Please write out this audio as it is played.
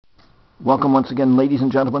Welcome once again, ladies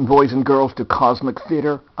and gentlemen, boys and girls, to Cosmic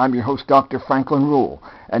Theater. I'm your host, Dr. Franklin Ruehl.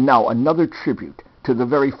 And now another tribute to the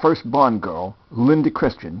very first Bond girl, Linda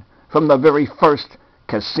Christian, from the very first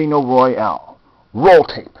Casino Royale. Roll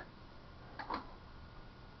tape.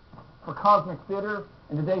 For Cosmic Theater,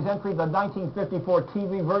 in today's entry, the 1954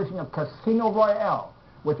 TV version of Casino Royale,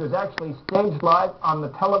 which was actually staged live on the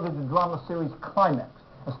television drama series Climax.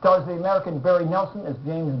 It stars the American Barry Nelson as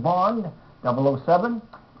James Bond, 007,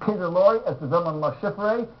 Peter Lorre as the villain La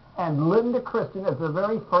Chiffre, and Linda Christian as the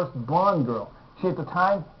very first Bond girl. She, at the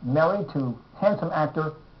time, married to handsome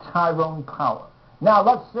actor Tyrone Power. Now,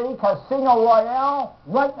 let's see Casino Royale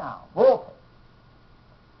right now. Roll tape.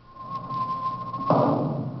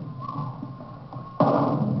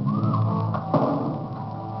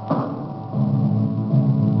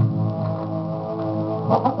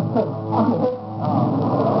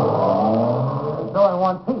 So I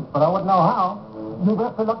want peace, but I wouldn't know how. You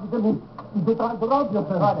were so lucky to me. You tried to rob you,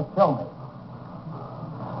 try to kill me.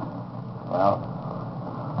 Well.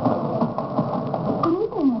 Good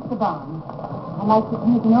evening, Mr. Bond. I'd like to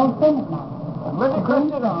meet an old friend of mine. Linda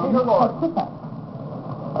Christian and Peter Lorre.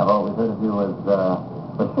 I've always heard of you as the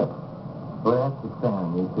ship. Well, that's the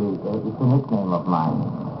saying, you see. It's a nickname of mine.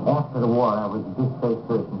 After the war, I was a dispatch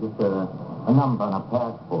person, just a number on a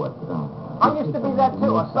passport. I used to be that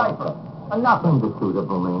too, a cipher. A nothing.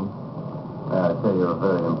 Indisputably. I tell you, a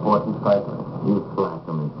very important cipher. You slack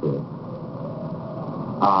them and see.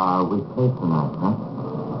 We pay tonight, huh?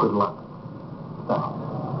 Good luck. Thanks.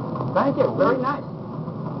 Thank you. Very nice.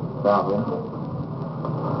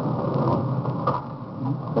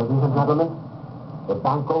 Ladies and gentlemen, the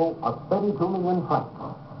banco of 32 million francs.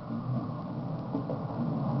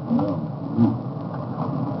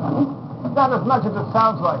 It's not as much as it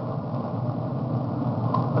sounds like.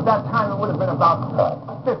 At that time, it would have been about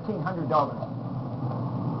 $1,500.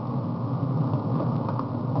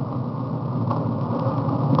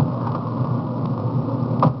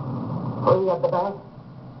 Three at the bank.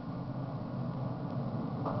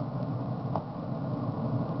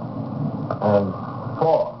 And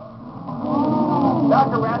four.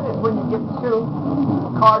 Baccarat is when you get two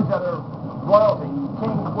cards that are royalty.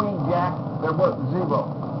 King, Queen, Jack, they're worth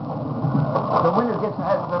 0. The winner gets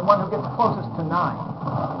the one who gets closest to 9.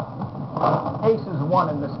 Ace is 1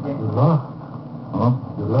 in this game. You lost? Huh?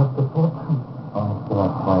 You lost the fortune? Oh, it's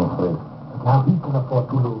not fine, please. Now he can afford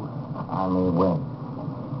to lose. I may win.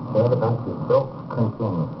 The evidence is so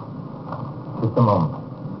continuous. Just a moment.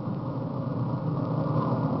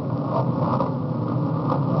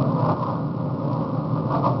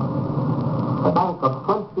 A bank of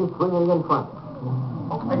 23 million francs.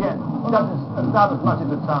 Again, it's not as much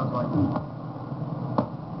as it sounds like.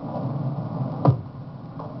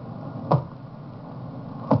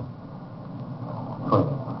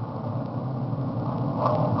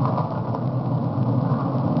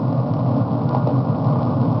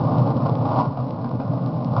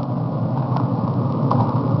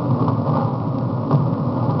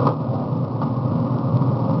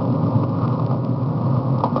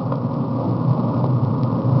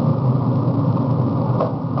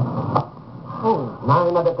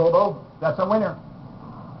 At the table. That's a winner.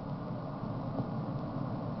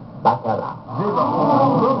 Baccarat. 0.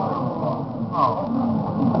 Oh.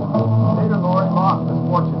 Peter Lorre lost his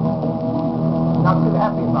fortune. Not too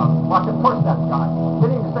happy about it. Watch it push that guy.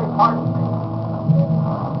 Didn't even say pardon me.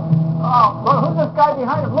 Oh, well, who's this guy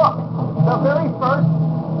behind him? Look. The very first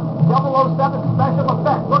 007 special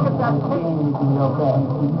effect. Look at that king. A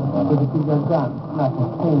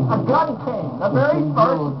gun king. The very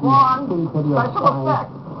first blonde special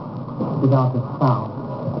effect. Without a sound.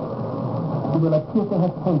 You will appear to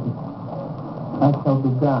have painted. I shall be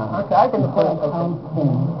gone. Okay, I can play.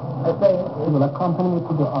 I say you will accompany me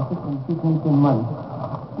to the office and give me the money.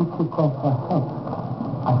 If you call for help,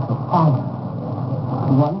 I shall fire.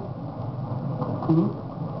 1, 2,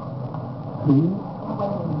 3,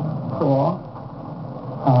 4,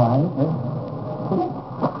 5, 6.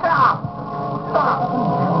 Stop! Stop!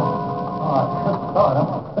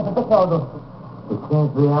 It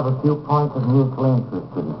seems we have a few points of mutual interest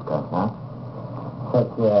to discuss, huh?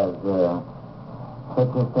 Such as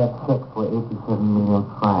that check for 87 million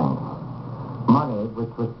francs. Money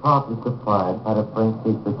which was partly supplied by the French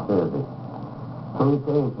Secret Service. To its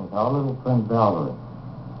agent, our little friend Valerie.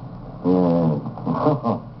 Yes.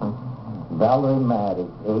 Valerie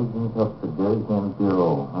Maddox, agent of the Deuxième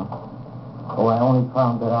Bureau, huh? Oh, I only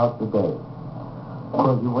found that out today.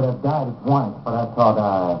 Well, you would have died at once, but I thought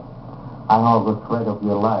I hold the thread of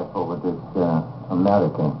your life over this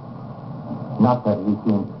American. Not that he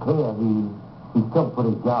seems clear. He still put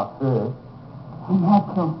his job first. He had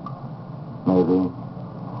to. Maybe.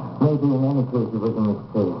 Maybe in any case it was a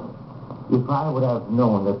mistake. If I would have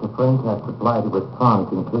known that the French had supplied it with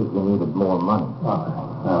francs in case they needed more money.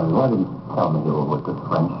 Why didn't you tell me you were with the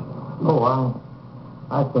French? Oh,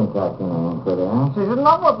 I think I can answer that. She's in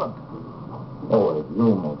love with them. Oh, as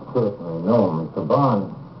you most certainly know, Mr.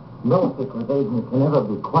 Bond, no secret agent can ever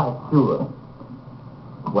be quite sure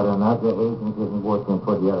when another agent isn't working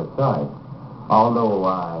for the other side. Although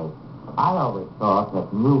I always thought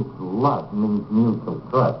that mutual love means mutual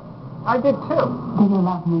trust. I did too. Do you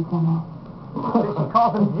love me, Jimmy? She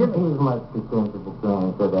calls him Jimmy. He must be sensible to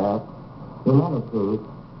answer that. In any case,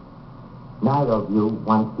 neither of you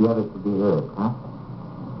wants the other to be hurt, huh?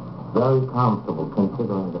 Very comfortable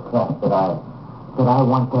considering the fact that I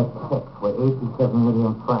want that check for 87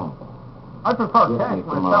 million francs. I prefer Yes, cash Mr.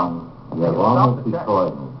 myself. Malone, you have almost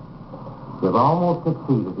destroyed me. You've almost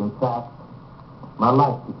succeeded. In fact, my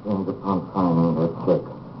life depends upon finding that check.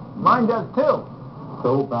 Mine does too.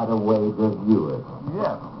 So, by the way, does yours.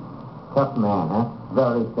 Yes. Tough man, huh?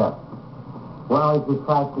 Very tough. Well, if he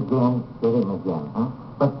fights again, hit him again, huh?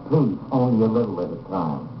 But please, only a little at a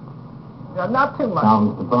time. Yeah, not too much. Now,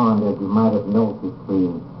 Mr. Bond, as you might have noticed,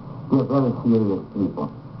 we're very serious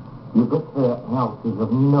people. Your good health is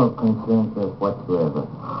of no concern to us whatsoever.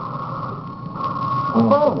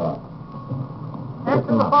 Phone. That.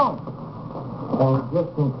 Answer the phone. And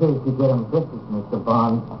just in case you get him, this is Mr.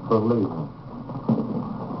 Bond for leaving.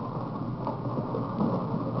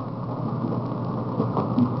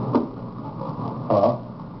 Hello?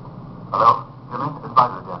 Hello? Jimmy? It's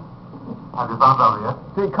Liza again. Have you found out yet?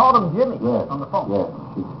 So he called him Jimmy Yes. on the phone. Yes,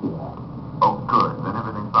 she's here. Oh, good. Then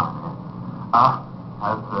everything's fine.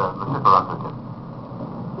 Has the shipper answered yet?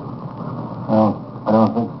 I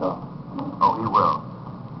don't think so. Oh, he will.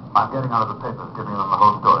 I'm getting out of the papers, giving them the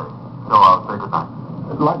whole story. So I'll say good night.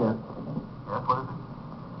 Liza. Yes, what is it?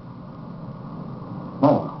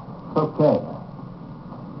 No, it's okay.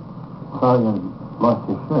 Sorry you lost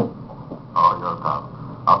your shirt. Oh, you're a pal.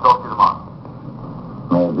 I'll talk to you tomorrow.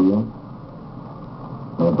 Maybe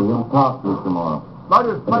he'll talk to you tomorrow.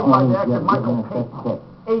 Lighter's played by the actor Just Michael give him Caine.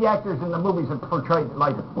 8 actors in the movies have portrayed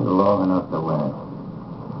Lighter. Long enough to last.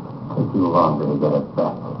 Take you longer to get it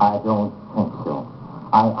back. I don't think so.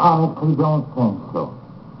 I honestly don't think so.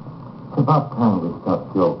 It's about time we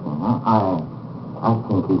stop joking, huh? I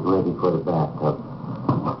think he's ready for the bathtub.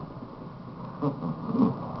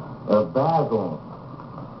 Basil.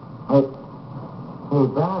 Hey,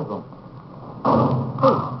 Basil.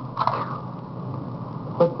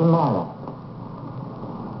 What's the matter?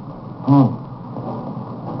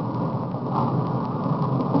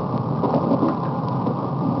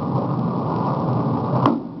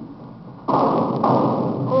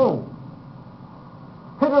 Oh.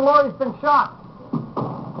 Peter Lorre's been shot.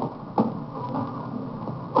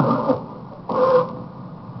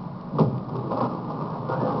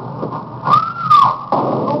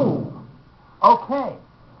 Okay.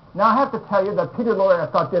 Now, I have to tell you that Peter Lorre,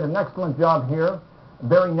 I thought, did an excellent job here.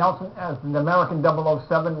 Barry Nelson as the American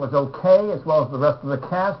 007 was okay, as well as the rest of the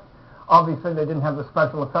cast. Obviously, they didn't have the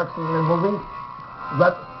special effects in the movie.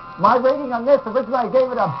 But my rating on this, originally I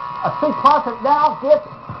gave it a C+. It now gets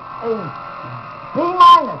a B-.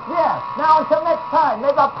 Yes. Now, until next time,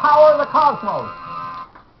 may the power of the cosmos.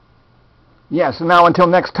 Yes, and now until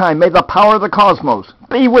next time, may the power of the cosmos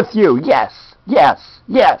be with you. Yes, yes,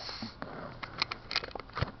 yes.